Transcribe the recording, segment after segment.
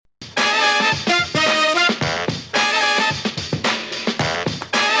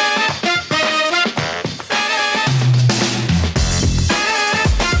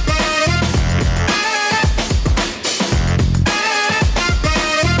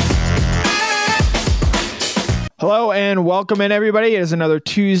Hello and welcome in, everybody. It is another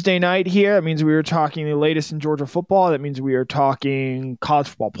Tuesday night here. That means we are talking the latest in Georgia football. That means we are talking college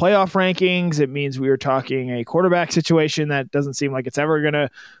football playoff rankings. It means we are talking a quarterback situation that doesn't seem like it's ever going to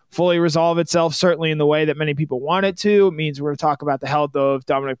fully resolve itself, certainly in the way that many people want it to. It means we're going to talk about the health of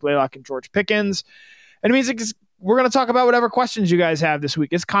Dominick, Blaylock, and George Pickens. And it means we're going to talk about whatever questions you guys have this week.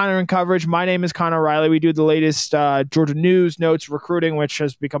 It's Connor in coverage. My name is Connor Riley. We do the latest Georgia news, notes, recruiting, which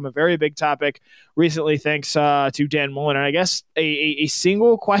has become a very big topic recently thanks to Dan Mullen. And I guess a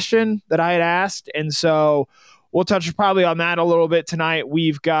single question that I had asked. And so we'll touch probably on that a little bit tonight.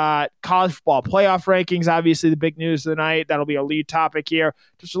 We've got college football playoff rankings, obviously the big news of the night. That'll be a lead topic here.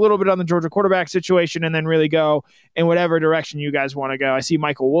 Just a little bit on the Georgia quarterback situation and then really go in whatever direction you guys want to go. I see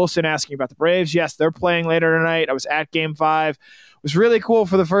Michael Wilson asking about the Braves. Yes, they're playing later tonight. I was at Game 5. It was really cool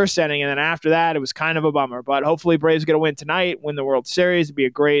for the first inning, and then after that, it was kind of a bummer. But hopefully Braves get a win tonight, win the World Series. It'd be a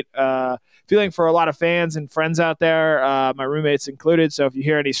great feeling for a lot of fans and friends out there, my roommates included. So if you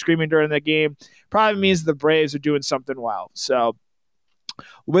hear any screaming during the game, probably means the Braves are doing something well. So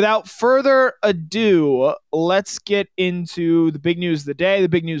without further ado, let's get into the big news of the day, the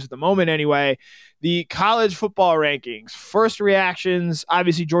big news of the moment anyway, the college football rankings. First reactions,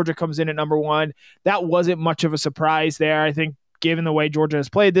 obviously Georgia comes in at number 1. That wasn't much of a surprise there. I think given the way Georgia has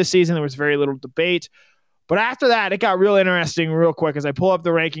played this season, there was very little debate. But after that, it got real interesting real quick as I pull up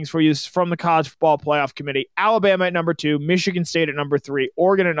the rankings for you from the College Football Playoff Committee. Alabama at number 2, Michigan State at number 3,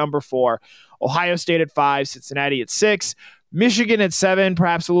 Oregon at number 4, Ohio State at 5, Cincinnati at 6, Michigan at 7,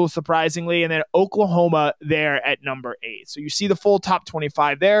 perhaps a little surprisingly, and then Oklahoma there at number 8. So you see the full top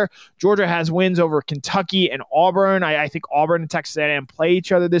 25 there. Georgia has wins over Kentucky and Auburn. I think Auburn and Texas A&M play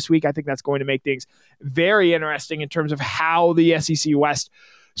each other this week. I think that's going to make things very interesting in terms of how the SEC West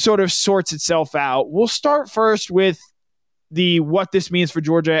sort of sorts itself out. We'll start first with what this means for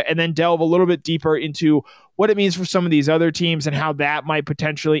Georgia and then delve a little bit deeper into what it means for some of these other teams and how that might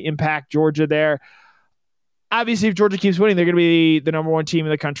potentially impact Georgia there. Obviously, if Georgia keeps winning, they're going to be the number 1 team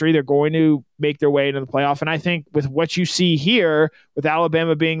in the country. They're going to make their way into the playoff. And I think with what you see here, with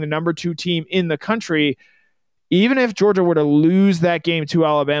Alabama being the number 2 team in the country, even if Georgia were to lose that game to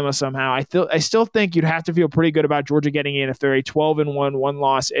Alabama somehow, I still think you'd have to feel pretty good about Georgia getting in if they're a 12-1,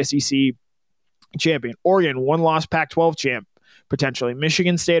 one-loss SEC champion. Oregon, one-loss Pac-12 champ, potentially.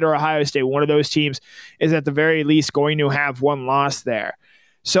 Michigan State or Ohio State, one of those teams is at the very least going to have one loss there.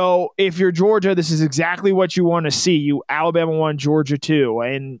 So if you're Georgia, this is exactly what you want to see. You Alabama 1, Georgia 2.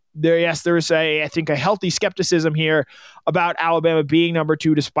 And there is I think a healthy skepticism here about Alabama being number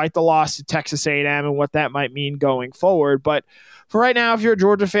 2 despite the loss to Texas A&M and what that might mean going forward. But for right now, if you're a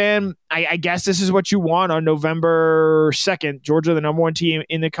Georgia fan, I guess this is what you want on November 2nd. Georgia, the number 1 team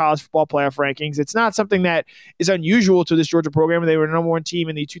in the college football playoff rankings. It's not something that is unusual to this Georgia program. They were the number 1 team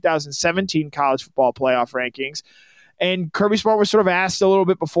in the 2017 college football playoff rankings. And Kirby Smart was sort of asked a little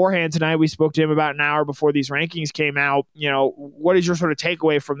bit beforehand tonight. We spoke to him about an hour before these rankings came out. You know, what is your sort of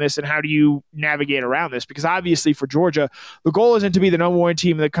takeaway from this and how do you navigate around this? Because obviously for Georgia, the goal isn't to be the number 1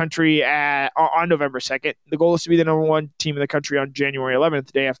 team in the country on November 2nd. The goal is to be the number 1 team in the country on January 11th,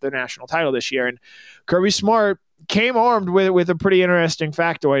 the day after the national title this year. And Kirby Smart came armed with a pretty interesting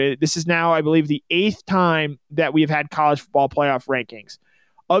factoid. This is now, I believe, the 8th time that we've had college football playoff rankings.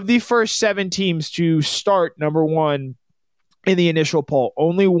 Of the first 7 teams to start number 1 in the initial poll,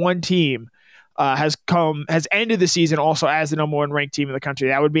 only 1 team has ended the season also as the number 1 ranked team in the country.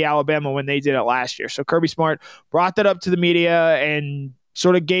 That would be Alabama when they did it last year. So Kirby Smart brought that up to the media and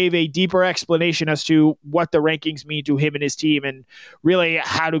sort of gave a deeper explanation as to what the rankings mean to him and his team and really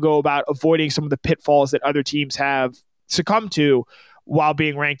how to go about avoiding some of the pitfalls that other teams have succumbed to while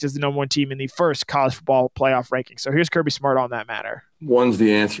being ranked as the number 1 team in the first college football playoff ranking. So here's Kirby Smart on that matter. 1's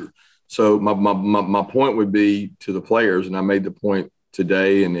the answer. So my point would be to the players, and I made the point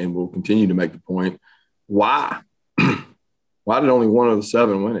today and will continue to make the point, why? Why did only 1 of the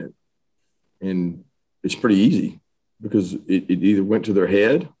 7 win it? And it's pretty easy because it either went to their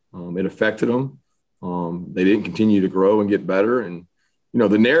head, it affected them, they didn't continue to grow and get better. And, you know,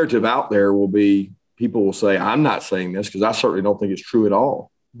 the narrative out there will be, people will say, I'm not saying this because I certainly don't think it's true at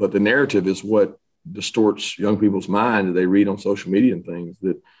all. But the narrative is what distorts young people's mind that they read on social media and things,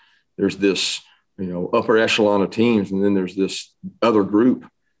 that there's this, you know, upper echelon of teams and then there's this other group.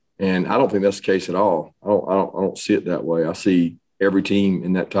 And I don't think that's the case at all. I don't see it that way. I see every team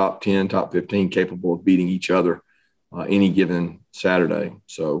in that top 10, top 15 capable of beating each other any given Saturday.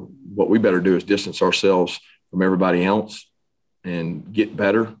 So what we better do is distance ourselves from everybody else and get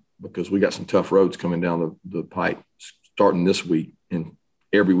better, because we got some tough roads coming down the pipe starting this week and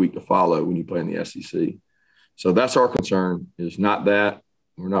every week to follow when you play in the SEC. So that's our concern, is not that.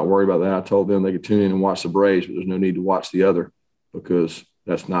 We're not worried about that. I told them they could tune in and watch the Braves, but there's no need to watch the other because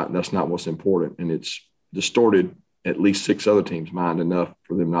that's not what's important. And it's distorted at least 6 other teams' mind enough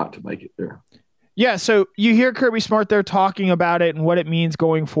for them not to make it there. Yeah, so you hear Kirby Smart there talking about it and what it means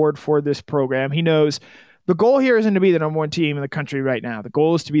going forward for this program. He knows the goal here isn't to be the number one team in the country right now. The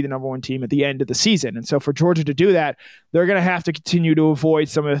goal is to be the number one team at the end of the season. And so for Georgia to do that, they're going to have to continue to avoid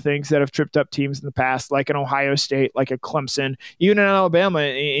some of the things that have tripped up teams in the past, like an Ohio State, like a Clemson, even in Alabama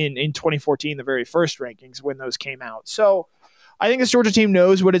in 2014, the very first rankings when those came out. So I think this Georgia team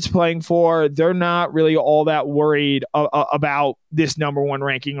knows what it's playing for. They're not really all that worried about this number one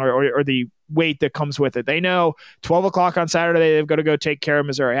ranking or the weight that comes with it. They know 12 o'clock on Saturday, they've got to go take care of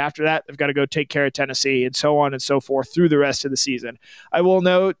Missouri. After that, they've got to go take care of Tennessee and so on and so forth through the rest of the season. I will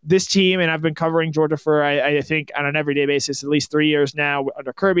note this team, and I've been covering Georgia for, I think, on an everyday basis, at least 3 years now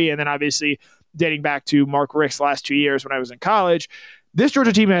under Kirby, and then obviously dating back to Mark Richt's last 2 years when I was in college. This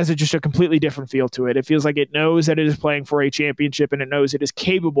Georgia team has just a completely different feel to it. It feels like it knows that it is playing for a championship and it knows it is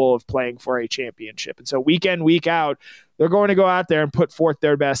capable of playing for a championship. And so week in, week out, they're going to go out there and put forth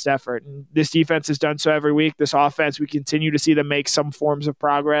their best effort. And this defense has done so every week. This offense, we continue to see them make some forms of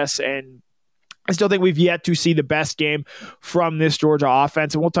progress. And I still think we've yet to see the best game from this Georgia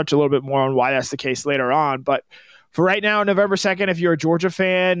offense. And we'll touch a little bit more on why that's the case later on. But for right now, November 2nd, if you're a Georgia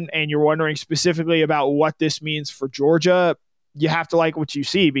fan and you're wondering specifically about what this means for Georgia, you have to like what you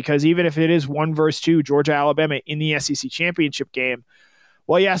see, because even if it is 1-2, Georgia, Alabama in the SEC championship game,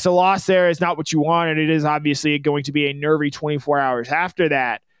 well, yes, a loss there is not what you want, and it is obviously going to be a nervy 24 hours after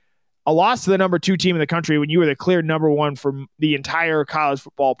that. A loss to the number 2 team in the country when you were the clear number 1 for the entire college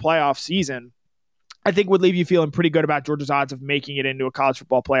football playoff season, I think would leave you feeling pretty good about Georgia's odds of making it into a college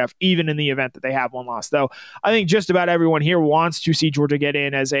football playoff, even in the event that they have one loss. Though I think just about everyone here wants to see Georgia get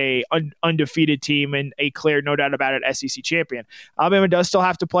in as a undefeated team and a clear, no doubt about it, SEC champion. Alabama does still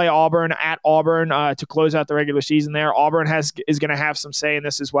have to play Auburn at Auburn to close out the regular season there. Auburn is going to have some say in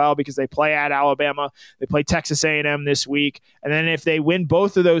this as well because they play at Alabama. They play Texas A&M this week. And then if they win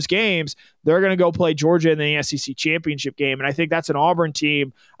both of those games, they're going to go play Georgia in the SEC championship game. And I think that's an Auburn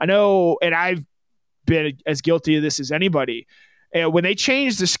team. I know, and I've been as guilty of this as anybody. When they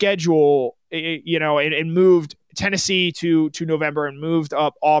changed the schedule, and moved Tennessee to November and moved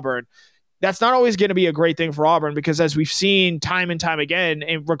up Auburn, that's not always going to be a great thing for Auburn because, as we've seen time and time again,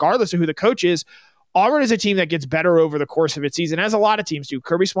 and regardless of who the coach is, Auburn is a team that gets better over the course of its season, as a lot of teams do.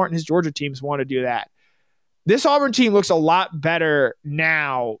 Kirby Smart and his Georgia teams want to do that. This Auburn team looks a lot better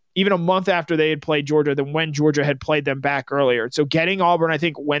now, even a month after they had played Georgia, than when Georgia had played them back earlier. So getting Auburn, I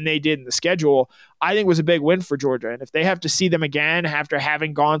think, when they did in the schedule, I think was a big win for Georgia. And if they have to see them again after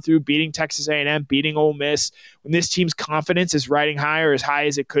having gone through beating Texas A&M, beating Ole Miss, when this team's confidence is riding high or as high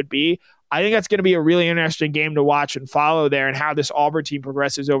as it could be, I think that's going to be a really interesting game to watch and follow there, and how this Auburn team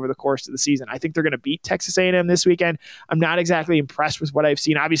progresses over the course of the season. I think they're going to beat Texas A&M this weekend. I'm not exactly impressed with what I've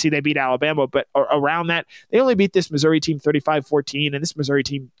seen. Obviously, they beat Alabama, but around that, they only beat this Missouri team 35-14, and this Missouri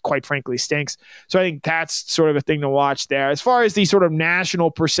team, quite frankly, stinks. So I think that's sort of a thing to watch there. As far as the sort of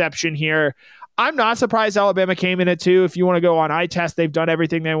national perception here, I'm not surprised Alabama came in at 2. If you want to go on eye test, they've done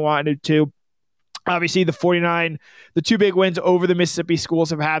everything they wanted to. Obviously, the 2 big wins over the Mississippi schools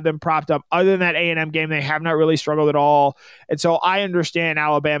have had them propped up. Other than that A&M game, they have not really struggled at all. And so I understand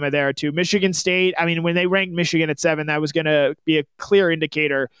Alabama there too. Michigan State, I mean, when they ranked Michigan at 7, that was going to be a clear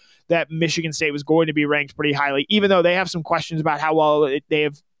indicator that Michigan State was going to be ranked pretty highly, even though they have some questions about how well they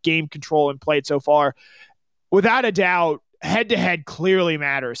have game control and played so far. Without a doubt, head-to-head clearly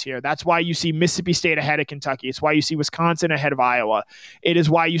matters here. That's why you see Mississippi State ahead of Kentucky. It's why you see Wisconsin ahead of Iowa. It is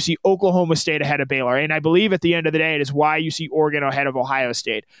why you see Oklahoma State ahead of Baylor. And I believe at the end of the day, it is why you see Oregon ahead of Ohio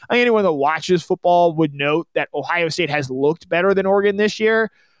State. I think anyone that watches football would note that Ohio State has looked better than Oregon this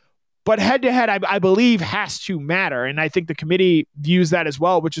year. But head-to-head, I believe, has to matter. And I think the committee views that as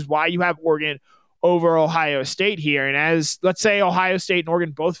well, which is why you have Oregon over Ohio State here. And as, let's say, Ohio State and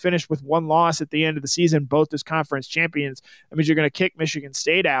Oregon both finished with 1 loss at the end of the season, both as conference champions, that means you're going to kick Michigan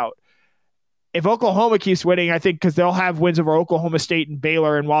State out. If Oklahoma keeps winning, I think, because they'll have wins over Oklahoma State and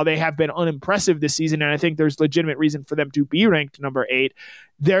Baylor, and while they have been unimpressive this season, and I think there's legitimate reason for them to be ranked number 8,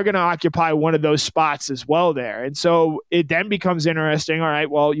 they're going to occupy one of those spots as well there. And so it then becomes interesting. All right,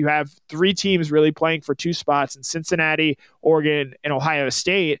 well, you have 3 teams really playing for 2 spots in Cincinnati, Oregon, and Ohio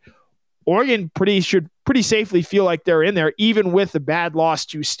State. Oregon should pretty safely feel like they're in there, even with the bad loss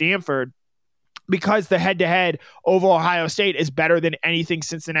to Stanford, because the head-to-head over Ohio State is better than anything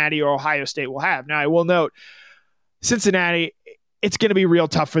Cincinnati or Ohio State will have. Now, I will note, Cincinnati, it's going to be real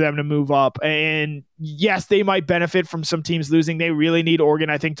tough for them to move up. And yes, they might benefit from some teams losing. They really need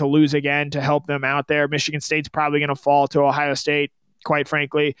Oregon, I think, to lose again to help them out there. Michigan State's probably going to fall to Ohio State. quite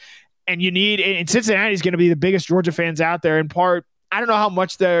frankly. And Cincinnati is going to be the biggest Georgia fans out there in part. I don't know how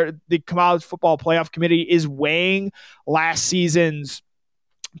much the College Football Playoff Committee is weighing last season's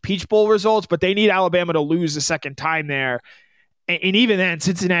Peach Bowl results, but they need Alabama to lose a second time there. And even then,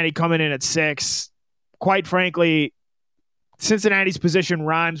 Cincinnati coming in at 6, quite frankly, Cincinnati's position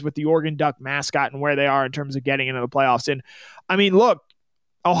rhymes with the Oregon Duck mascot and where they are in terms of getting into the playoffs. And I mean, look,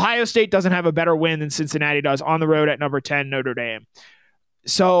 Ohio State doesn't have a better win than Cincinnati does on the road at number 10, Notre Dame.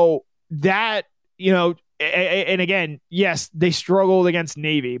 So that, and again, yes, they struggled against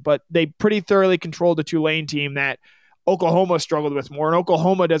Navy, but they pretty thoroughly controlled the Tulane team that Oklahoma struggled with more. And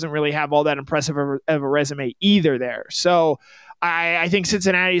Oklahoma doesn't really have all that impressive of a resume either there. So I think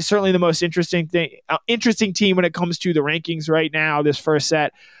Cincinnati is certainly the most interesting team when it comes to the rankings right now, this first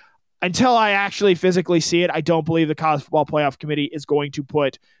set. Until I actually physically see it, I don't believe the College Football Playoff Committee is going to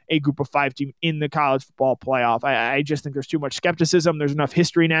put a Group of 5 team in the College Football Playoff. I just think there's too much skepticism. There's enough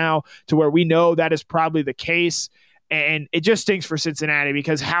history now to where we know that is probably the case. And it just stinks for Cincinnati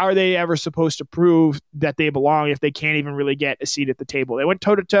because how are they ever supposed to prove that they belong if they can't even really get a seat at the table? They went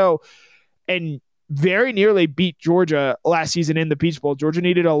toe-to-toe and very nearly beat Georgia last season in the Peach Bowl. Georgia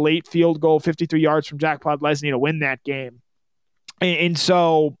needed a late field goal, 53 yards from Jack Podlesny to win that game. And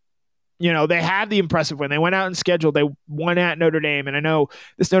so, they have the impressive win. They went out and scheduled. They won at Notre Dame. And I know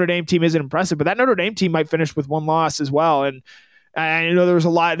this Notre Dame team isn't impressive, but that Notre Dame team might finish with 1 loss as well. And I know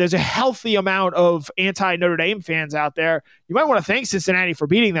there's a healthy amount of anti-Notre Dame fans out there. You might want to thank Cincinnati for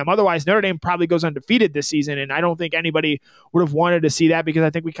beating them. Otherwise, Notre Dame probably goes undefeated this season. And I don't think anybody would have wanted to see that because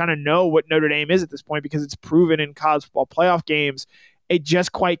I think we kind of know what Notre Dame is at this point because it's proven in college football playoff games. It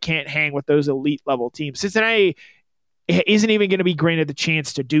just quite can't hang with those elite level teams. Cincinnati isn't even going to be granted the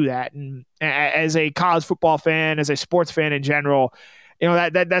chance to do that. And as a college football fan, as a sports fan in general,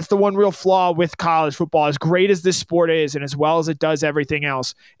 that's the one real flaw with college football. As great as this sport is, and as well as it does everything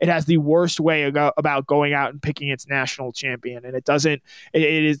else, it has the worst way about going out and picking its national champion. And it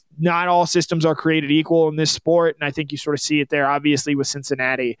is not all systems are created equal in this sport. And I think you sort of see it there, obviously, with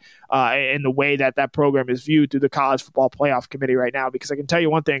Cincinnati and the way that program is viewed through the College Football Playoff Committee right now. Because I can tell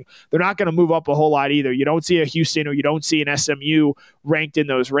you one thing, they're not going to move up a whole lot either. You don't see a Houston or you don't see an SMU ranked in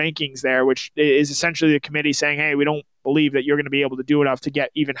those rankings there, which is essentially the committee saying, hey, we don't believe that you're going to be able to do enough to get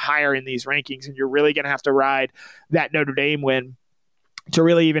even higher in these rankings, and you're really going to have to ride that Notre Dame win to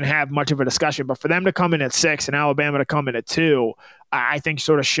really even have much of a discussion. But for them to come in at 6 and Alabama to come in at 2, I think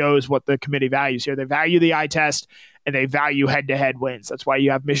sort of shows what the committee values here. They value the eye test and they value head-to-head wins. That's why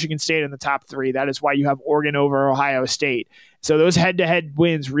you have Michigan State in the top 3. That is why you have Oregon over Ohio State. So those head-to-head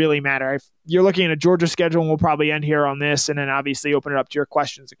wins really matter. If you're looking at a Georgia schedule, and we'll probably end here on this and then obviously open it up to your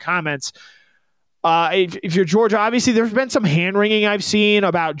questions and comments. If you're Georgia, obviously there's been some hand-wringing I've seen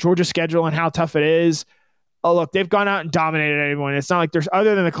about Georgia's schedule and how tough it is. Oh, look, they've gone out and dominated everyone. It's not like there's,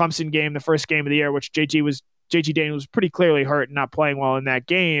 other than the Clemson game, the first game of the year, which JT Daniels was pretty clearly hurt and not playing well in that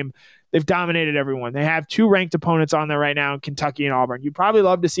game. They've dominated everyone. They have 2 ranked opponents on there right now in Kentucky and Auburn. You'd probably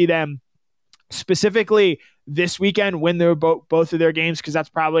love to see them specifically this weekend win both of their games, because that's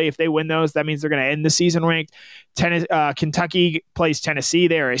probably, if they win those, that means they're going to end the season ranked. Kentucky plays Tennessee.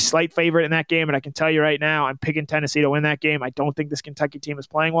 They are a slight favorite in that game, and I can tell you right now, I'm picking Tennessee to win that game. I don't think this Kentucky team is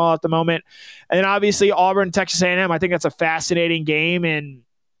playing well at the moment. And then obviously Auburn, Texas A&M, I think that's a fascinating game, and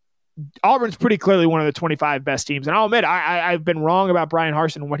Auburn's pretty clearly one of the 25 best teams. And I'll admit, I've been wrong about Brian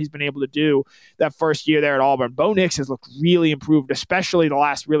Harsin and what he's been able to do that first year there at Auburn. Bo Nix has looked really improved, especially the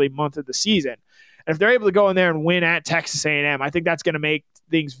last really month of the season. And if they're able to go in there and win at Texas A&M, I think that's going to make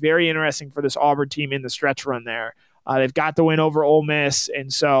things very interesting for this Auburn team in the stretch run there. They've got the win over Ole Miss,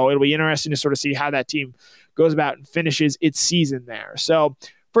 and so it'll be interesting to sort of see how that team goes about and finishes its season there. So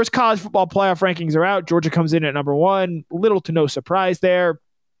first college football playoff rankings are out. Georgia comes in at number 1. Little to no surprise there.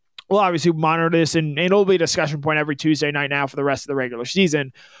 We'll obviously monitor this, and it'll be a discussion point every Tuesday night now for the rest of the regular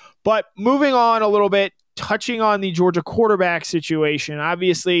season. But moving on a little bit, touching on the Georgia quarterback situation,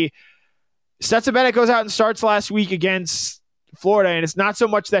 obviously Stetson Bennett goes out and starts last week against Florida, and it's not so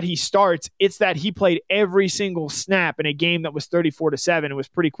much that he starts, it's that he played every single snap in a game that was 34-7. It was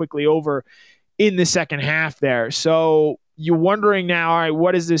pretty quickly over in the second half there. So you're wondering now, all right,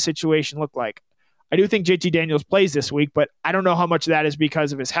 what does this situation look like? I do think JT Daniels plays this week, but I don't know how much of that is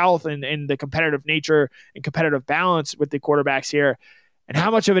because of his health and the competitive nature and competitive balance with the quarterbacks here, and how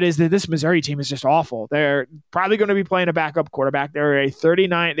much of it is that this Missouri team is just awful. They're probably going to be playing a backup quarterback.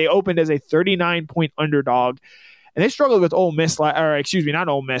 They opened as a 39-point underdog, and they struggled with Ole Miss, not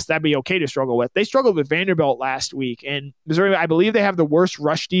Ole Miss. That'd be okay to struggle with. They struggled with Vanderbilt last week, and Missouri, I believe they have the worst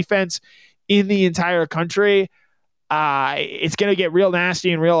rush defense in the entire country. It's going to get real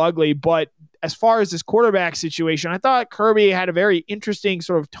nasty and real ugly. But as far as this quarterback situation, I thought Kirby had a very interesting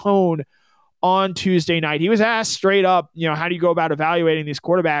sort of tone on Tuesday night. He was asked straight up, how do you go about evaluating these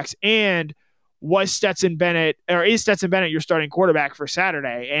quarterbacks? And is Stetson Bennett your starting quarterback for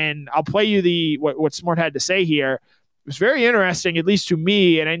Saturday? And I'll play you what Smart had to say here. It was very interesting, at least to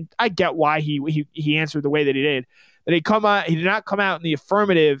me, and I get why he answered the way that he did. That he did not come out in the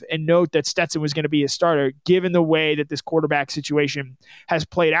affirmative and note that Stetson was going to be his starter, given the way that this quarterback situation has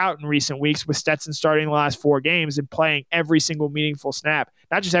played out in recent weeks, with Stetson starting the last 4 games and playing every single meaningful snap.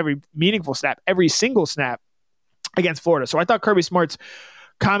 Not just every meaningful snap, every single snap against Florida. So I thought Kirby Smart's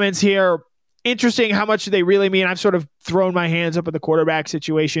comments here, interesting. How much do they really mean? I've sort of thrown my hands up at the quarterback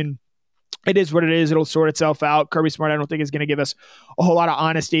situation. It is what it is. It'll sort itself out. Kirby Smart, I don't think, is going to give us a whole lot of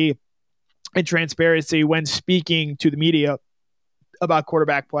honesty and transparency when speaking to the media about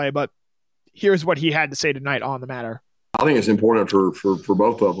quarterback play. But here's what he had to say tonight on the matter. I think it's important for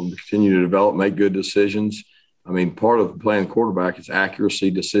both of them to continue to develop, make good decisions. I mean, part of playing quarterback is accuracy,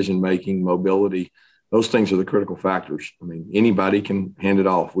 decision-making, mobility. Those things are the critical factors. I mean, anybody can hand it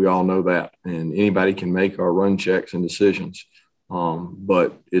off. We all know that. And anybody can make our run checks and decisions.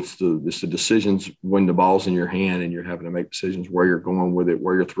 But it's the decisions when the ball's in your hand and you're having to make decisions where you're going with it,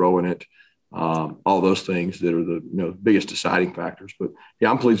 where you're throwing it, all those things that are the biggest deciding factors. But,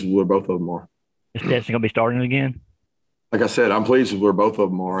 yeah, I'm pleased with where both of them are. Is Stetson going to be starting again? Like I said, I'm pleased with where both of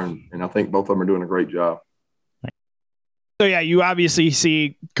them are, and I think both of them are doing a great job. So, yeah, you obviously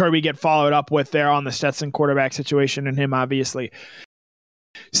see Kirby get followed up with there on the Stetson quarterback situation, and him obviously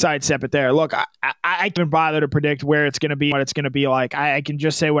sidestep it there. Look, I can't bother to predict where it's going to be, what it's going to be like. I can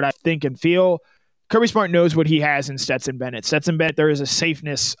just say what I think and feel. Kirby Smart knows what he has in Stetson Bennett. Stetson Bennett, there is a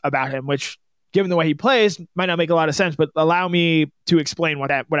safeness about him, which, given the way he plays, might not make a lot of sense, but allow me to explain what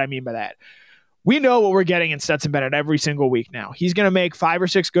I mean by that. We know what we're getting in Stetson Bennett every single week now. He's going to make 5 or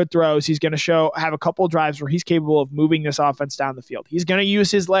 6 good throws. He's going to have a couple of drives where he's capable of moving this offense down the field. He's going to use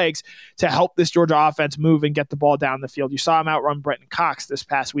his legs to help this Georgia offense move and get the ball down the field. You saw him outrun Brenton Cox this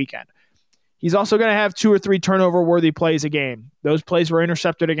past weekend. He's also going to have 2 or 3 turnover-worthy plays a game. Those plays were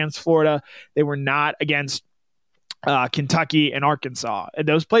intercepted against Florida. They were not against Kentucky and Arkansas. And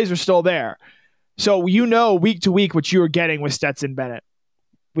those plays are still there. So week to week what you are getting with Stetson Bennett.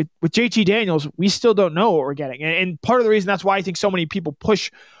 With JT Daniels, we still don't know what we're getting. And part of the reason that's why I think so many people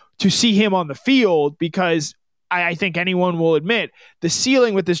push to see him on the field, because I think anyone will admit the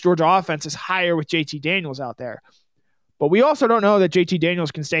ceiling with this Georgia offense is higher with JT Daniels out there. But we also don't know that JT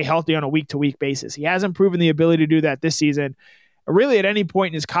Daniels can stay healthy on a week-to-week basis. He hasn't proven the ability to do that this season. Really, at any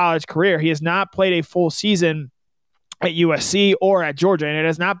point in his college career, he has not played a full season at USC or at Georgia, and it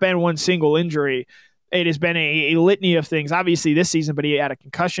has not been one single injury. It has been a litany of things, obviously this season, but he had a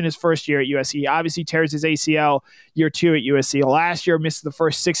concussion his first year at USC. He obviously tears his ACL year 2 at USC. Last year, missed the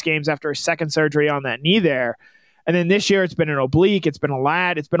first 6 games after a second surgery on that knee there. And then this year, it's been an oblique, it's been a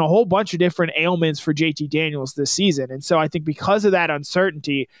lat, it's been a whole bunch of different ailments for JT Daniels this season. And so I think because of that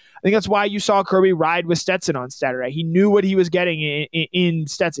uncertainty, I think that's why you saw Kirby ride with Stetson on Saturday. He knew what he was getting in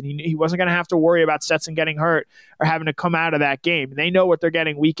Stetson. He wasn't going to have to worry about Stetson getting hurt or having to come out of that game. And they know what they're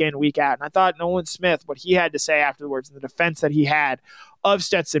getting week in, week out. And I thought Nolan Smith, what he had to say afterwards in the defense that he had of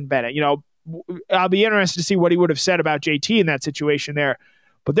Stetson Bennett, I'll be interested to see what he would have said about JT in that situation there.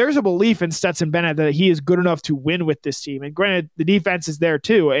 But there's a belief in Stetson Bennett that he is good enough to win with this team. And granted, the defense is there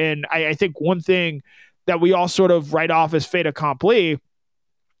too. And I think one thing that we all sort of write off as fait accompli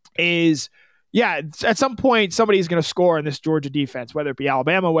is, at some point, somebody's going to score in this Georgia defense, whether it be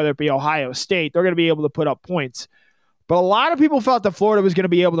Alabama, whether it be Ohio State. They're going to be able to put up points. But a lot of people felt that Florida was going to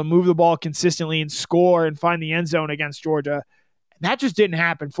be able to move the ball consistently and score and find the end zone against Georgia. That just didn't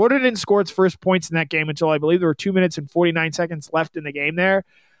happen. Florida didn't score its first points in that game until I believe there were 2 minutes and 49 seconds left in the game there.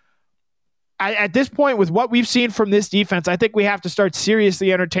 At this point, with what we've seen from this defense, I think we have to start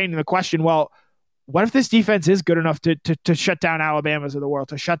seriously entertaining the question, well, what if this defense is good enough to shut down Alabama's of the world,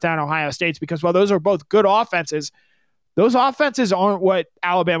 to shut down Ohio State's? Because while those are both good offenses, those offenses aren't what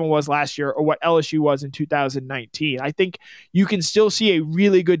Alabama was last year or what LSU was in 2019. I think you can still see a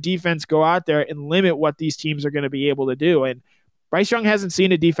really good defense go out there and limit what these teams are going to be able to do. And Bryce Young hasn't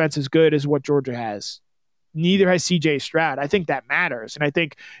seen a defense as good as what Georgia has. Neither has C.J. Stroud. I think that matters. And I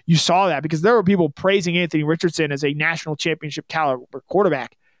think you saw that because there were people praising Anthony Richardson as a national championship caliber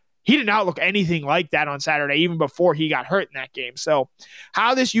quarterback. He did not look anything like that on Saturday, even before he got hurt in that game. So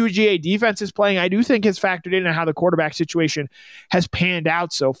how this UGA defense is playing, I do think has factored in how the quarterback situation has panned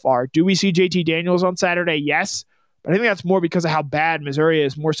out so far. Do we see JT Daniels on Saturday? Yes. But I think that's more because of how bad Missouri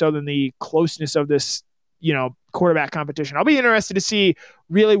is, more so than the closeness of this, quarterback competition. I'll be interested to see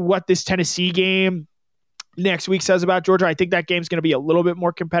really what this Tennessee game next week says about Georgia. I think that game's going to be a little bit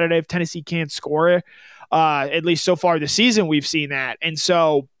more competitive. Tennessee can't score. At least so far this season, we've seen that. And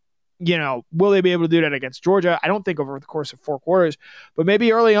so, will they be able to do that against Georgia? I don't think over the course of 4 quarters, but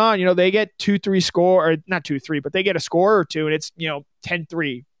maybe early on, they get 2-3 score, or not 2-3, but they get a score or two, and it's,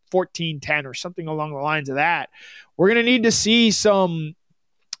 10-3, 14-10, or something along the lines of that. We're going to need to see some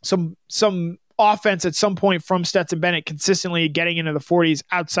offense at some point from Stetson Bennett consistently getting into the 40s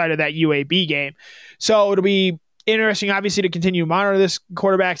outside of that UAB game. So it'll be interesting, obviously, to continue to monitor this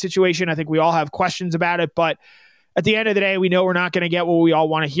quarterback situation. I think we all have questions about it, but at the end of the day, we know we're not going to get what we all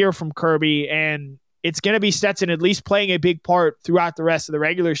want to hear from Kirby, and it's going to be Stetson at least playing a big part throughout the rest of the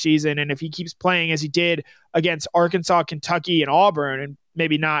regular season. And if he keeps playing as he did against Arkansas, Kentucky, and Auburn, and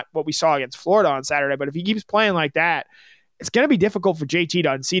maybe not what we saw against Florida on Saturday, but if he keeps playing like that, it's going to be difficult for JT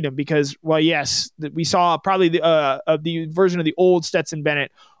to unseat him because, well, yes, we saw probably the version of the old Stetson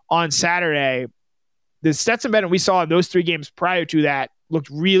Bennett on Saturday. The Stetson Bennett we saw in those 3 games prior to that looked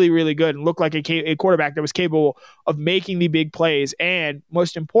really, really good and looked like a quarterback that was capable of making the big plays and,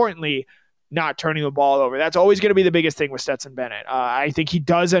 most importantly, not turning the ball over. That's always going to be the biggest thing with Stetson Bennett. I think he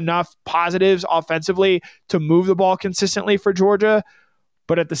does enough positives offensively to move the ball consistently for Georgia,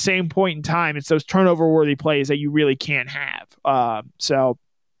 but at the same point in time, it's those turnover-worthy plays that you really can't have. So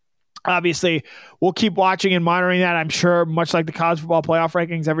obviously, we'll keep watching and monitoring that. I'm sure, much like the college football playoff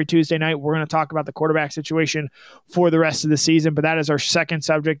rankings, every Tuesday night, we're going to talk about the quarterback situation for the rest of the season, but that is our second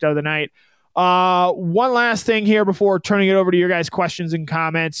subject of the night. One last thing here before turning it over to your guys' questions and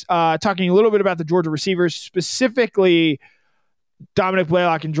comments, talking a little bit about the Georgia receivers, specifically Dominick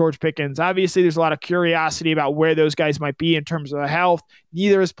Blaylock and George Pickens. Obviously, there's a lot of curiosity about where those guys might be in terms of their health.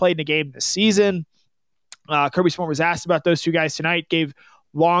 Neither has played in a game this season. Kirby Smart was asked about those 2 guys tonight, gave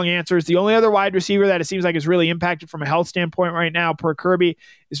long answers. The only other wide receiver that it seems like is really impacted from a health standpoint right now, per Kirby,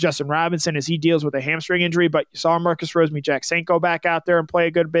 is Justin Robinson as he deals with a hamstring injury. But you saw Marcus Rosemy-Jackson go back out there and play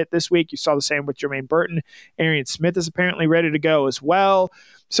a good bit this week. You saw the same with Jermaine Burton. Arian Smith is apparently ready to go as well.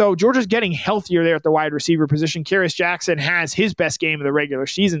 So Georgia's getting healthier there at the wide receiver position. Kearis Jackson has his best game of the regular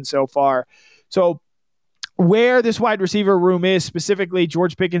season so far. So where this wide receiver room is, specifically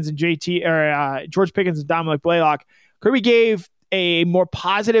George Pickens and George Pickens and Dominick Blaylock, Kirby gave a more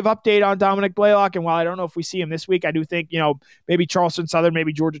positive update on Dominick Blaylock. And while I don't know if we see him this week, I do think, maybe Charleston Southern,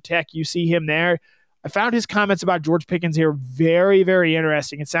 maybe Georgia Tech, you see him there. I found his comments about George Pickens here very, very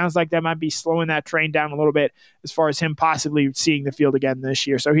interesting. It sounds like that might be slowing that train down a little bit as far as him possibly seeing the field again this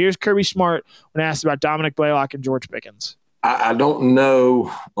year. So here's Kirby Smart when asked about Dominick Blaylock and George Pickens. I don't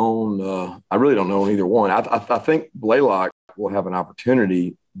know I really don't know on either one. I think Blaylock will have an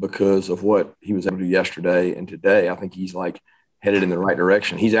opportunity because of what he was able to do yesterday and today. I think he's headed in the right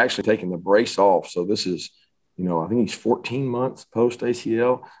direction. He's actually taken the brace off. So this is, I think he's 14 months post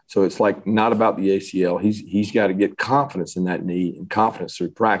ACL. So it's not about the ACL. He's got to get confidence in that knee and confidence through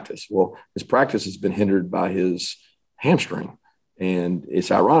practice. Well, his practice has been hindered by his hamstring. And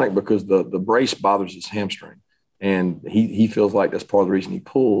it's ironic because the brace bothers his hamstring. And he feels like that's part of the reason he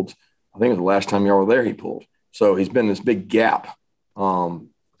pulled. I think it was the last time y'all were there, he pulled. So he's been this big gap.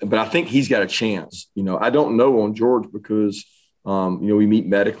 But I think he's got a chance. I don't know on George because we meet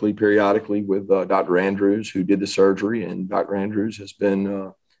medically periodically with Dr. Andrews, who did the surgery, and Dr. Andrews has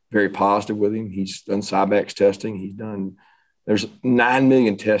been very positive with him. He's done Cybex testing. There's 9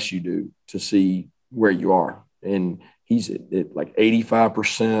 million tests you do to see where you are. And he's at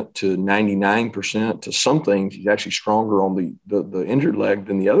 85% to 99% to some things. He's actually stronger on the injured leg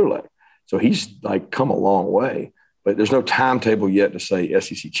than the other leg. So he's come a long way, but there's no timetable yet to say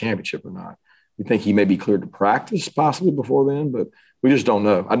SEC championship or not. We think he may be cleared to practice possibly before then, but we just don't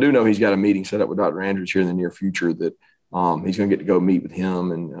know. I do know he's got a meeting set up with Dr. Andrews here in the near future that he's going to get to go meet with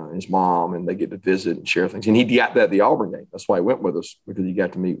him and his mom, and they get to visit and share things. And he got that at the Auburn game. That's why he went with us, because he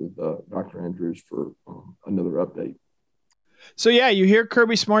got to meet with Dr. Andrews for another update. So, yeah, you hear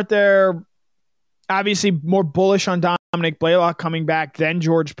Kirby Smart there, obviously more bullish on Dominick Blaylock coming back than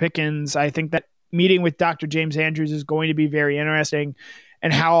George Pickens. I think that meeting with Dr. James Andrews is going to be very interesting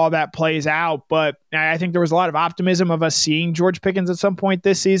and how all that plays out. But I think there was a lot of optimism of us seeing George Pickens at some point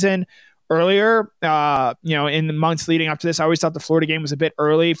this season. Earlier, in the months leading up to this, I always thought the Florida game was a bit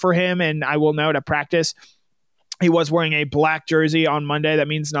early for him. And I will note at practice, he was wearing a black jersey on Monday. That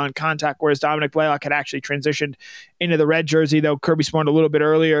means non-contact, whereas Dominick Blaylock had actually transitioned into the red jersey, though Kirby Smart a little bit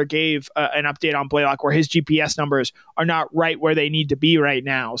earlier gave an update on Blaylock where his GPS numbers are not right where they need to be right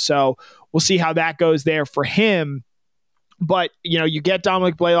now. So we'll see how that goes there for him. But, you get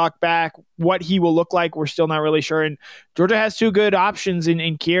Dominick Blaylock back. What he will look like, we're still not really sure. And Georgia has 2 good options in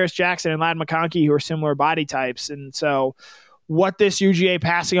Kearis Jackson and Ladd McConkey, who are similar body types. And so what this UGA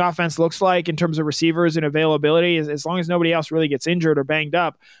passing offense looks like in terms of receivers and availability, as long as nobody else really gets injured or banged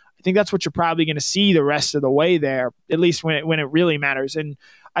up, I think that's what you're probably going to see the rest of the way there, at least when it really matters. And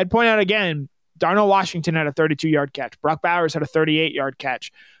I'd point out again, Darnell Washington had a 32-yard catch. Brock Bowers had a 38-yard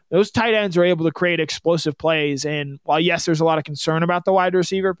catch. Those tight ends are able to create explosive plays. And while, yes, there's a lot of concern about the wide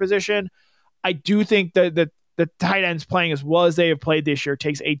receiver position, I do think that the tight ends playing as well as they have played this year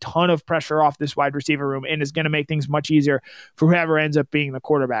takes a ton of pressure off this wide receiver room and is going to make things much easier for whoever ends up being the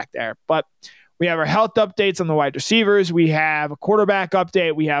quarterback there. But we have our health updates on the wide receivers. We have a quarterback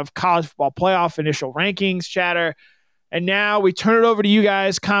update. We have college football playoff initial rankings chatter. And now we turn it over to you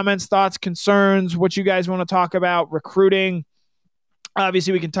guys. Comments, thoughts, concerns, what you guys want to talk about, recruiting.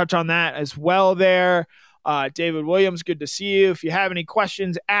 Obviously, we can touch on that as well there. David Williams, good to see you. If you have any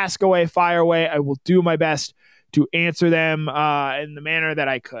questions, ask away, fire away. I will do my best to answer them in the manner that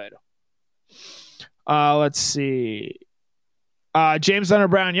I could. Let's see. James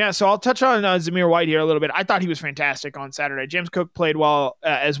Leonard Brown. Yeah, so I'll touch on Zamir White here a little bit. I thought he was fantastic on Saturday. James Cook played well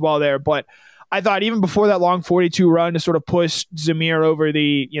as well there, but I thought even before that long 42 run to sort of push Zamir over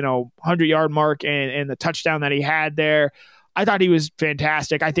the 100-yard mark and the touchdown that he had there, I thought he was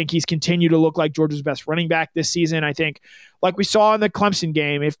fantastic. I think he's continued to look like Georgia's best running back this season. I think, like we saw in the Clemson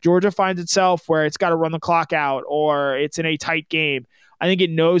game, if Georgia finds itself where it's got to run the clock out or it's in a tight game, I think it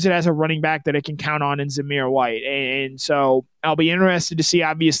knows it has a running back that it can count on in Zamir White. And so I'll be interested to see,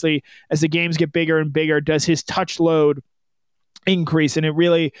 obviously, as the games get bigger and bigger, does his touch load increase and it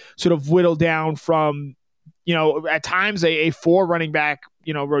really sort of whittle down from, at times a 4 running back,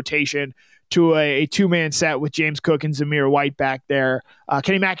 rotation to a 2-man set with James Cook and Zamir White back there.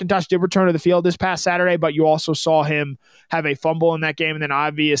 Kenny McIntosh did return to the field this past Saturday, but you also saw him have a fumble in that game. And then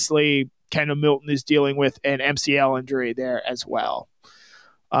obviously Kendall Milton is dealing with an MCL injury there as well.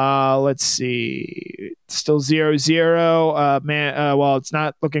 Let's see. Still 0-0. Well, it's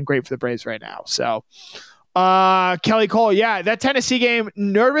not looking great for the Braves right now. So Kelly Cole, yeah, that Tennessee game,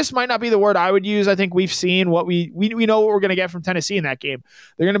 nervous might not be the word I would use. I think we've seen what we know what we're going to get from Tennessee in that game.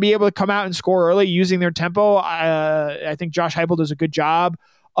 They're going to be able to come out and score early using their tempo. I think Josh Heupel does a good job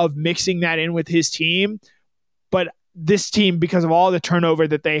of mixing that in with his team. But this team, because of all the turnover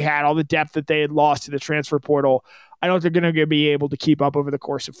that they had, all the depth that they had lost to the transfer portal, I don't think they're going to be able to keep up over the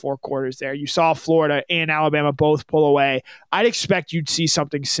course of 4 quarters there. You saw Florida and Alabama both pull away. I'd expect you'd see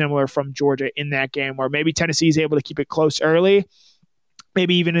something similar from Georgia in that game where maybe Tennessee is able to keep it close early,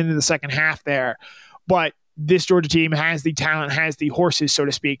 maybe even into the second half there. But this Georgia team has the talent, has the horses, so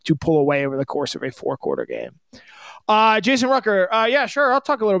to speak, to pull away over the course of a 4-quarter game. Jason Rucker, yeah, sure. I'll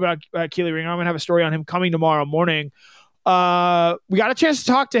talk a little bit about Keely Ringo. I'm going to have a story on him coming tomorrow morning. We got a chance to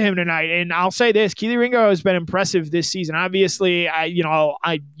talk to him tonight, and I'll say this: Keely Ringo has been impressive this season. Obviously,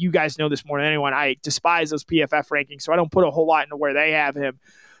 you guys know this more than anyone. I despise those PFF rankings, so I don't put a whole lot into where they have him.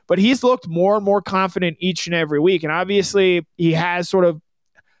 But he's looked more and more confident each and every week, and obviously, he has sort of,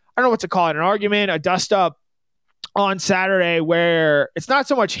 I don't know what to call it, an argument, a dust up on Saturday where it's not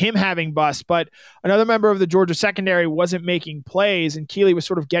so much him having bust, but another member of the Georgia secondary wasn't making plays, and Keely was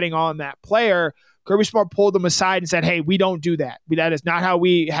sort of getting on that player. Kirby Smart pulled them aside and said, hey, we don't do that. That is not how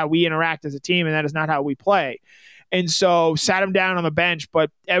we interact as a team, and that is not how we play. And so sat him down on the bench,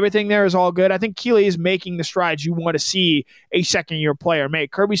 but everything there is all good. I think Keely is making the strides you want to see a second-year player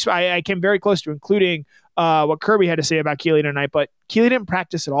make. I came very close to including what Kirby had to say about Keely tonight, but Keely didn't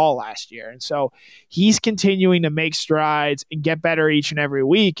practice at all last year. And so he's continuing to make strides and get better each and every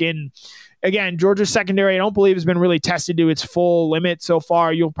week. And again, Georgia's secondary, I don't believe, has been really tested to its full limit so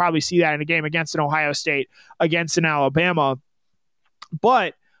far. You'll probably see that in a game against an Ohio State, against an Alabama.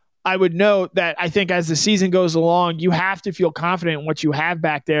 But I would note that I think as the season goes along, you have to feel confident in what you have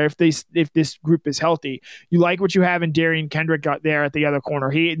back there if this group is healthy. You like what you have in Darian Kendrick there at the other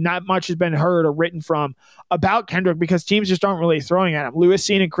corner. Not much has been heard or written from about Kendrick because teams just aren't really throwing at him. Lewis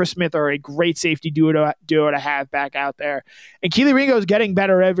Cine and Chris Smith are a great safety duo to have back out there. And Keely Ringo is getting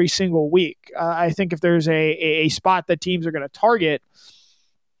better every single week. I think if there's a spot that teams are going to target,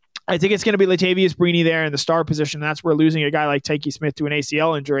 I think it's going to be Latavius Brini there in the star position. That's where losing a guy like Takey Smith to an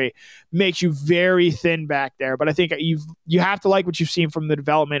ACL injury makes you very thin back there. But I think you have to like what you've seen from the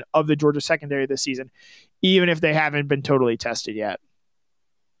development of the Georgia secondary this season, even if they haven't been totally tested yet.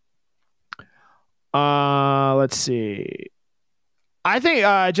 Let's see. I think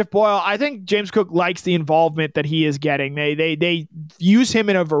Jeff Boyle, I think James Cook likes the involvement that he is getting. They use him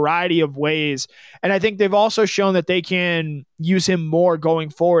in a variety of ways. And I think they've also shown that they can use him more going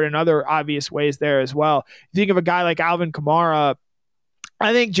forward in other obvious ways there as well. You think of a guy like Alvin Kamara,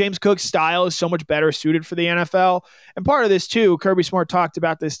 I think James Cook's style is so much better suited for the NFL. And part of this too, Kirby Smart talked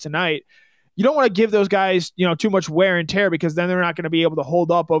about this tonight, you don't want to give those guys, too much wear and tear, because then they're not going to be able to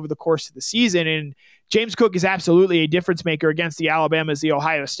hold up over the course of the season. And James Cook is absolutely a difference maker against the Alabamas, the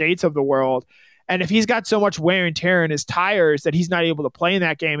Ohio States of the world. And if he's got so much wear and tear in his tires that he's not able to play in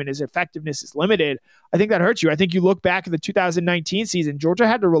that game and his effectiveness is limited, I think that hurts you. I think you look back at the 2019 season, Georgia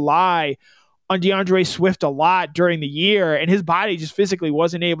had to rely on DeAndre Swift a lot during the year, and his body just physically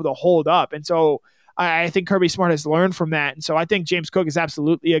wasn't able to hold up. And so I think Kirby Smart has learned from that. And so I think James Cook is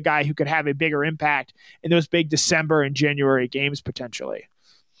absolutely a guy who could have a bigger impact in those big December and January games potentially.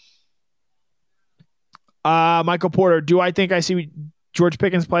 Michael Porter, do I think I see George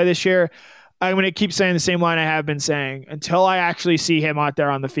Pickens play this year? I'm going to keep saying the same line I have been saying. Until I actually see him out there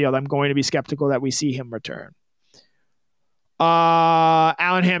on the field, I'm going to be skeptical that we see him return.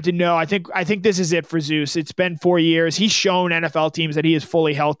 Alan Hampton, no. I think this is it for Zeus. It's been 4 years. He's shown NFL teams that he is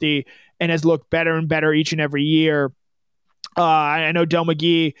fully healthy and has looked better and better each and every year. I know Del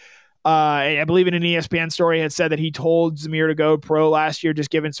McGee, I believe in an ESPN story, had said that he told Zamir to go pro last year, just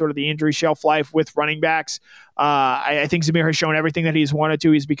given sort of the injury shelf life with running backs. I think Zamir has shown everything that he's wanted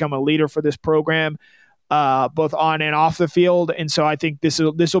to. He's become a leader for this program, both on and off the field. And so I think this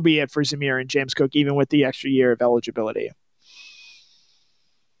will be it for Zamir and James Cook, even with the extra year of eligibility.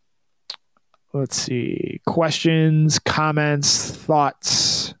 Let's see. Questions, comments,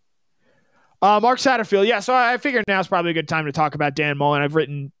 thoughts. Mark Satterfield. Yeah, so I figured now's probably a good time to talk about Dan Mullen. I've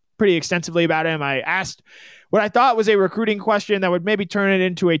written pretty extensively about him. I asked what I thought was a recruiting question that would maybe turn it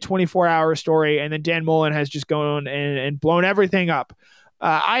into a 24-hour story, and then Dan Mullen has just gone and blown everything up.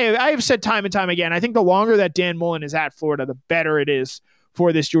 I have said time and time again, I think the longer that Dan Mullen is at Florida, the better it is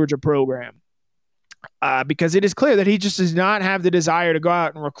for this Georgia program. Because it is clear that he just does not have the desire to go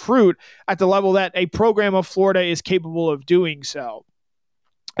out and recruit at the level that a program of Florida is capable of doing so.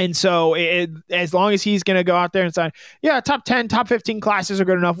 And so as long as he's going to go out there and say, yeah, top 10, top 15 classes are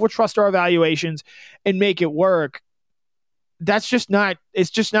good enough, we'll trust our evaluations and make it work, it's just not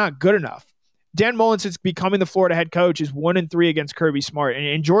good enough. Dan Mullen, since becoming the Florida head coach, is 1-3 against Kirby Smart.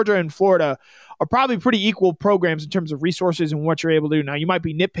 And Georgia and Florida are probably pretty equal programs in terms of resources and what you're able to do. Now, you might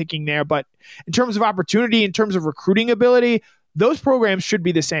be nitpicking there, but in terms of opportunity, in terms of recruiting ability, those programs should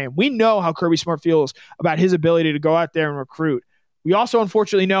be the same. We know how Kirby Smart feels about his ability to go out there and recruit. We also,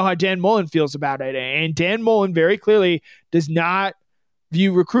 unfortunately, know how Dan Mullen feels about it. And Dan Mullen very clearly does not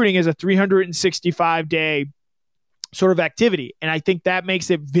view recruiting as a 365-day sort of activity. And I think that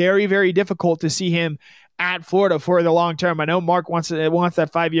makes it very, very difficult to see him at Florida for the long term. I know Mark wants that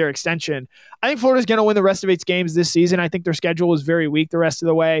 5-year extension. I think Florida's going to win the rest of its games this season. I think their schedule is very weak the rest of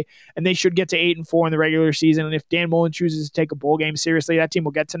the way, and they should get to 8-4 in the regular season. And if Dan Mullen chooses to take a bowl game seriously, that team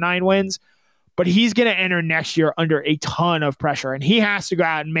will get to 9 wins. But he's going to enter next year under a ton of pressure, and he has to go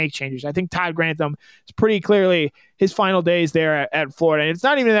out and make changes. I think Todd Grantham is pretty clearly his final days there at Florida. And it's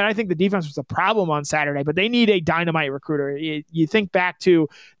not even that I think the defense was a problem on Saturday, but they need a dynamite recruiter. You think back to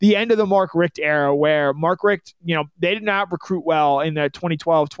the end of the Mark Richt era, where Mark Richt, they did not recruit well in the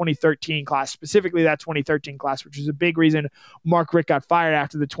 2012-2013 class, specifically that 2013 class, which is a big reason Mark Richt got fired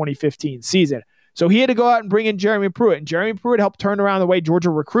after the 2015 season. So he had to go out and bring in Jeremy Pruitt, and Jeremy Pruitt helped turn around the way Georgia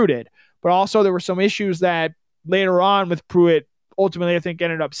recruited. But also there were some issues that later on with Pruitt ultimately I think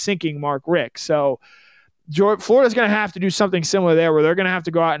ended up sinking Mark Richt. So Florida's going to have to do something similar there, where they're going to have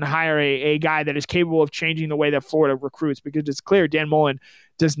to go out and hire a guy that is capable of changing the way that Florida recruits, because it's clear Dan Mullen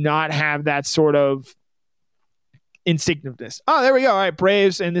does not have that sort of instinctiveness. Oh, there we go. All right,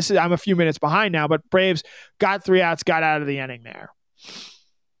 Braves, and I'm a few minutes behind now, but Braves got 3 outs, got out of the inning there.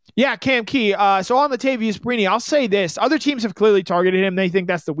 Yeah, Cam Key. So on Latavius Brini, I'll say this. Other teams have clearly targeted him. They think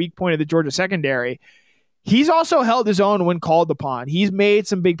that's the weak point of the Georgia secondary. He's also held his own when called upon. He's made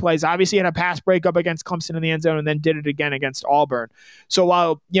some big plays. Obviously, he had a pass breakup against Clemson in the end zone and then did it again against Auburn. So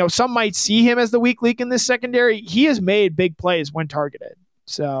while some might see him as the weak link in this secondary, he has made big plays when targeted.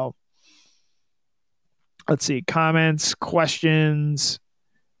 So let's see. Comments, questions.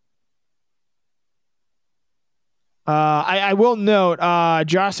 I will note,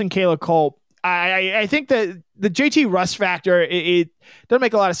 Josh and Kayla Culp. I think that the JT Russ factor, it doesn't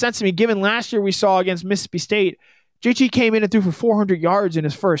make a lot of sense to me, given last year we saw against Mississippi State, JT came in and threw for 400 yards in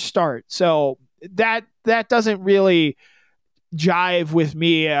his first start. So that doesn't really jive with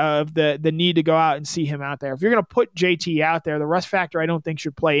me of the need to go out and see him out there. If you're going to put JT out there, the Russ factor I don't think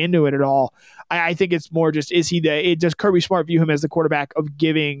should play into it at all. I think it's more just, does Kirby Smart view him as the quarterback of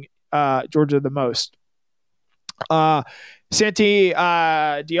giving Georgia the most? Santi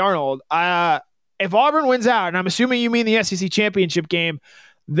DeArnold. If Auburn wins out, and I'm assuming you mean the SEC championship game,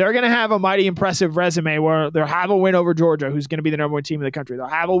 they're going to have a mighty impressive resume where they'll have a win over Georgia, who's going to be the number 1 team in the country. They'll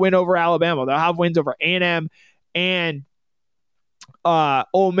have a win over Alabama. They'll have wins over A&M and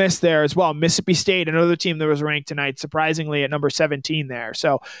Ole Miss there as well. Mississippi State, another team that was ranked tonight, surprisingly at number 17 there.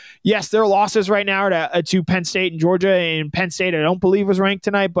 So, yes, their losses right now are to Penn State and Georgia. And Penn State, I don't believe, was ranked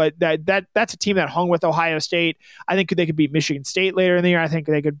tonight, but that's a team that hung with Ohio State. I think they could beat Michigan State later in the year. I think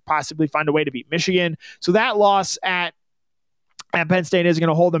they could possibly find a way to beat Michigan. So that loss at Penn State is going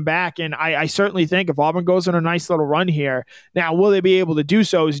to hold them back. And I certainly think if Auburn goes on a nice little run here, now will they be able to do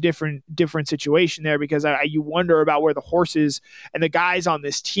so is a different situation there, because you wonder about where the horses and the guys on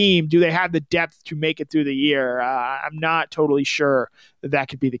this team, do they have the depth to make it through the year? I'm not totally sure that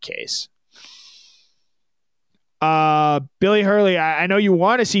could be the case. Billy Hurley, I know you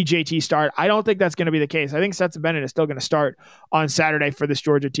want to see JT start. I don't think that's going to be the case. I think Stetson Bennett is still going to start on Saturday for this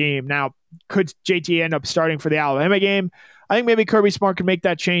Georgia team. Now, could JT end up starting for the Alabama game? I think maybe Kirby Smart could make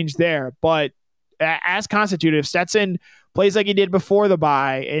that change there. But as constituted, if Stetson plays like he did before the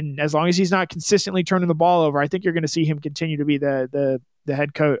bye, and as long as he's not consistently turning the ball over, I think you're going to see him continue to be the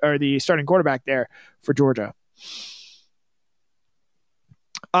head coach or the starting quarterback there for Georgia.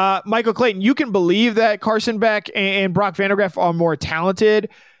 Michael Clayton, you can believe that Carson Beck and Brock Vandagriff are more talented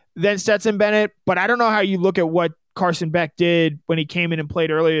than Stetson Bennett, but I don't know how you look at what Carson Beck did when he came in and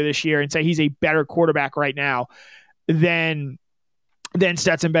played earlier this year and say he's a better quarterback right now than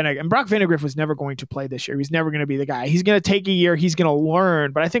Stetson Bennett. And Brock Vandagriff was never going to play this year. He's never going to be the guy. He's going to take a year. He's going to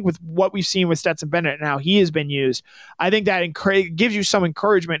learn. But I think with what we've seen with Stetson Bennett and how he has been used, I think that gives you some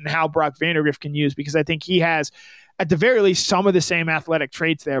encouragement in how Brock Vandagriff can use, because I think he has, at the very least, some of the same athletic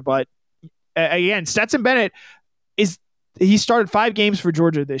traits there. But again, Stetson Bennett he started 5 games for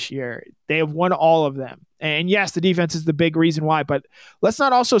Georgia this year. They have won all of them. And yes, the defense is the big reason why, but let's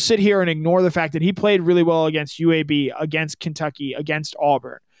not also sit here and ignore the fact that he played really well against UAB, against Kentucky, against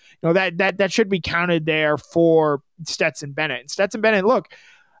Auburn. You know, that should be counted there for Stetson Bennett. And Stetson Bennett, look,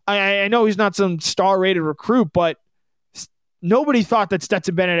 I know he's not some star-rated recruit, but nobody thought that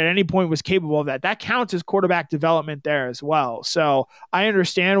Stetson Bennett at any point was capable of that. That counts as quarterback development there as well. So I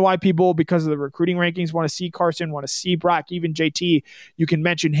understand why people, because of the recruiting rankings, want to see Carson, want to see Brock, even JT. You can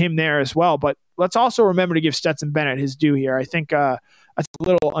mention him there as well. But let's also remember to give Stetson Bennett his due here. I think that's a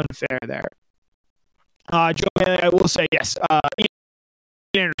little unfair there. Joe Haley, I will say, yes, Ian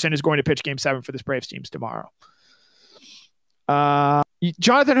Anderson is going to pitch Game 7 for this Braves team tomorrow.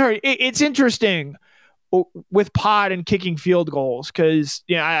 Jonathan Hurd, it's interesting with Pod and kicking field goals, because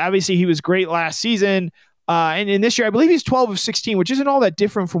obviously he was great last season, and in this year I believe he's 12 of 16, which isn't all that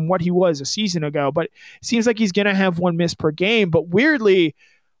different from what he was a season ago, but it seems like he's going to have 1 miss per game. But weirdly,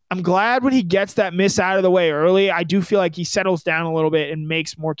 I'm glad when he gets that miss out of the way early. I do feel like he settles down a little bit and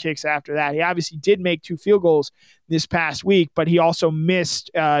makes more kicks after that. He obviously did make 2 field goals this past week, but he also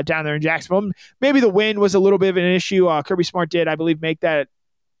missed down there in Jacksonville. Maybe the wind was a little bit of an issue. Kirby Smart did, I believe, make that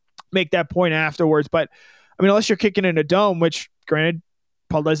point afterwards. But I mean, unless you're kicking in a dome, which granted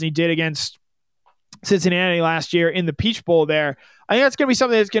Paul Lesney did against Cincinnati last year in the Peach Bowl there, I think that's going to be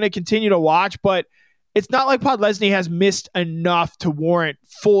something that's going to continue to watch. But it's not like Pod Lesney has missed enough to warrant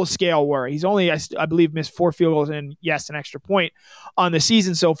full-scale worry. He's only, I believe, missed 4 field goals and, yes, an extra point on the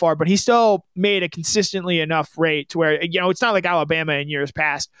season so far, but he still made a consistently enough rate to where, it's not like Alabama in years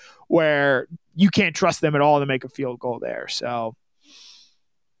past where you can't trust them at all to make a field goal there. So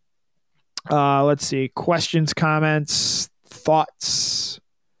let's see. Questions, comments, thoughts.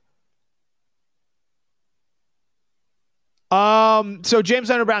 So James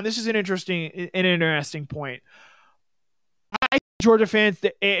Hunter Brown, this is an interesting point. I think Georgia fans,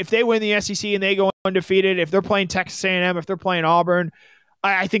 if they win the SEC and they go undefeated, if they're playing Texas A&M, if they're playing Auburn,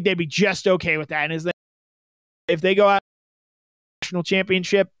 I think they'd be just okay with that. And if they go out national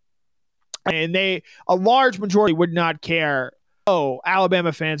championship, and a large majority would not care. Oh,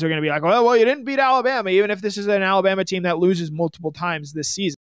 Alabama fans are going to be like, well, you didn't beat Alabama, even if this is an Alabama team that loses multiple times this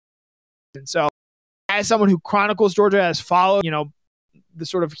season. And so, as someone who chronicles Georgia, has followed, the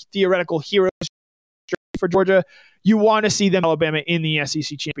sort of theoretical heroes for Georgia, you want to see them Alabama in the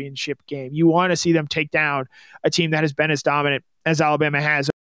SEC championship game. You want to see them take down a team that has been as dominant as Alabama has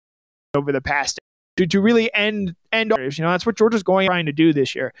over the past to really end narratives. That's what Georgia's trying to do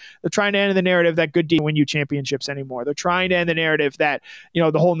this year. They're trying to end the narrative that good teams win you championships anymore. They're trying to end the narrative that, the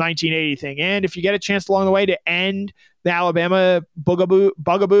whole 1980 thing. And if you get a chance along the way to end the Alabama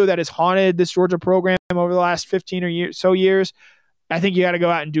bugaboo that has haunted this Georgia program over the last 15 or so years, I think you got to go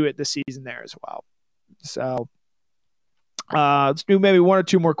out and do it this season there as well. So let's do maybe 1 or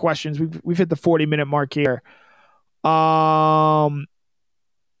 2 more questions. We've hit the 40-minute mark here.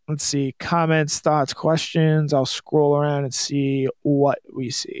 Let's see. Comments, thoughts, questions. I'll scroll around and see what we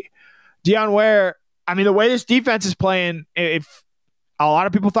see. Deion Ware, I mean, the way this defense is playing, if a lot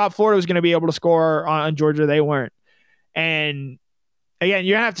of people thought Florida was going to be able to score on Georgia, they weren't. And again,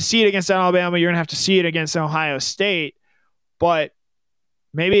 you're going to have to see it against Alabama. You're going to have to see it against Ohio State. But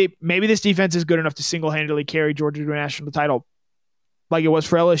maybe this defense is good enough to single-handedly carry Georgia to a national title like it was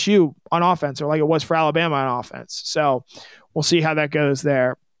for LSU on offense or like it was for Alabama on offense. So we'll see how that goes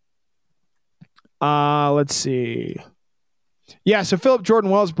there. Let's see. Yeah, so Philip Jordan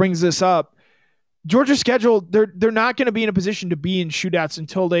Wells brings this up. Georgia's schedule, they're not going to be in a position to be in shootouts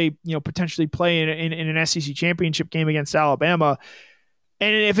until they, potentially play in an SEC championship game against Alabama.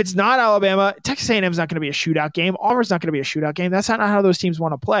 And if it's not Alabama, Texas A&M is not going to be a shootout game. Auburn's not going to be a shootout game. That's not how those teams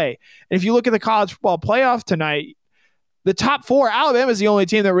want to play. And if you look at the college football playoff tonight, the top four, Alabama is the only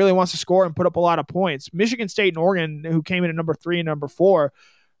team that really wants to score and put up a lot of points. Michigan State and Oregon, who came in at number 3 and number 4,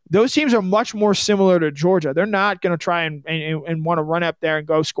 those teams are much more similar to Georgia. They're not going to try and want to run up there and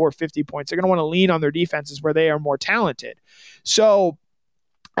go score 50 points. They're going to want to lean on their defenses where they are more talented. So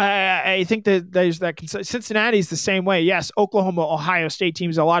I think that there's that. Cincinnati's the same way. Yes, Oklahoma, Ohio State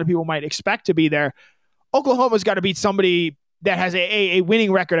teams a lot of people might expect to be there. Oklahoma's got to beat somebody that has a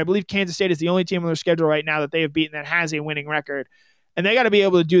winning record. I believe Kansas State is the only team on their schedule right now that they have beaten that has a winning record. And they got to be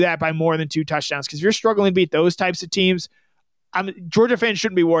able to do that by more than 2 touchdowns. Because if you're struggling to beat those types of teams, Georgia fans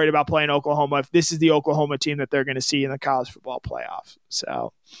shouldn't be worried about playing Oklahoma if this is the Oklahoma team that they're going to see in the college football playoff.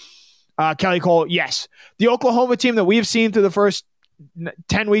 So, Kelly Cole, yes. The Oklahoma team that we've seen through the first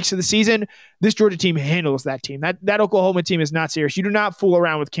 10 weeks of the season, this Georgia team handles that team. That Oklahoma team is not serious. You do not fool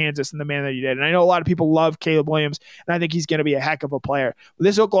around with Kansas and the man that you did. And I know a lot of people love Caleb Williams, and I think he's going to be a heck of a player. But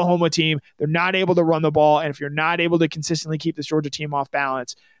this Oklahoma team, they're not able to run the ball, and if you're not able to consistently keep this Georgia team off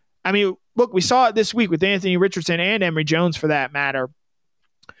balance, I mean, look, we saw it this week with Anthony Richardson and Emory Jones for that matter.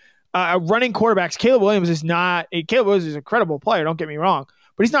 Running quarterbacks, Caleb Williams is an incredible player, don't get me wrong,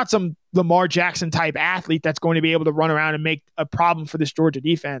 but he's not some Lamar Jackson type athlete that's going to be able to run around and make a problem for this Georgia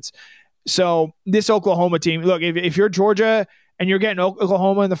defense. So this Oklahoma team, look, if you're Georgia and you're getting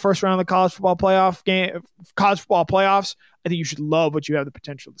Oklahoma in the first round of the college football playoffs, I think you should love what you have the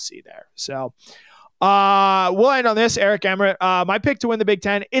potential to see there. So we'll end on this, Eric Emmert. My pick to win the Big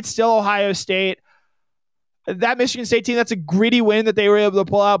Ten, it's still Ohio State. That Michigan State team, that's a gritty win that they were able to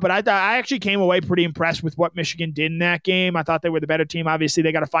pull out, but I actually came away pretty impressed with what Michigan did in that game. I thought they were the better team. Obviously,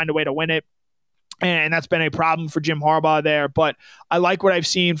 they got to find a way to win it, and that's been a problem for Jim Harbaugh there. But I like what I've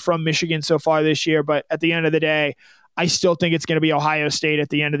seen from Michigan so far this year, but at the end of the day, I still think it's going to be Ohio State at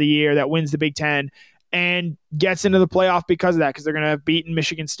the end of the year that wins the Big Ten and gets into the playoff because of that, because they're going to have beaten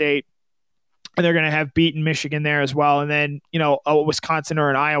Michigan State, and they're going to have beaten Michigan there as well. And then, Wisconsin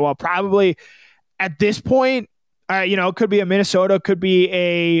or an Iowa, probably at this point, it could be a Minnesota, could be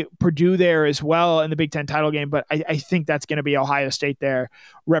a Purdue there as well in the Big Ten title game. But I think that's going to be Ohio State there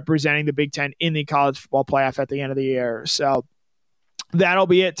representing the Big Ten in the college football playoff at the end of the year. So that'll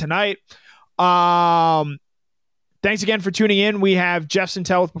be it tonight. Thanks again for tuning in. We have Jeff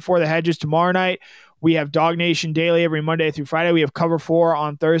Sintel with Before the Hedges tomorrow night. We have DawgNation Daily every Monday through Friday. We have Cover 4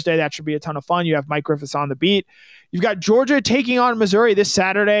 on Thursday. That should be a ton of fun. You have Mike Griffiths on the beat. You've got Georgia taking on Missouri this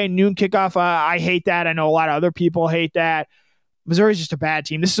Saturday, noon kickoff. I hate that. I know a lot of other people hate that. Missouri's just a bad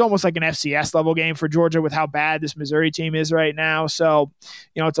team. This is almost like an FCS level game for Georgia with how bad this Missouri team is right now. So,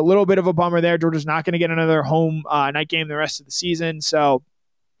 it's a little bit of a bummer there. Georgia's not going to get another home night game the rest of the season. So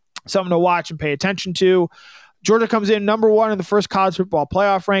something to watch and pay attention to. Georgia comes in number 1 in the first college football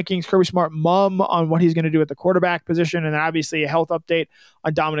playoff rankings. Kirby Smart mum on what he's going to do at the quarterback position, and then obviously a health update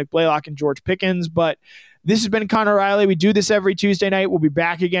on Dominick, Blaylock, and George Pickens. But this has been Connor Riley. We do this every Tuesday night. We'll be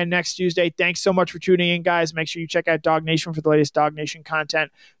back again next Tuesday. Thanks so much for tuning in, guys. Make sure you check out DawgNation for the latest DawgNation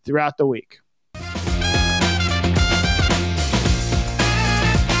content throughout the week.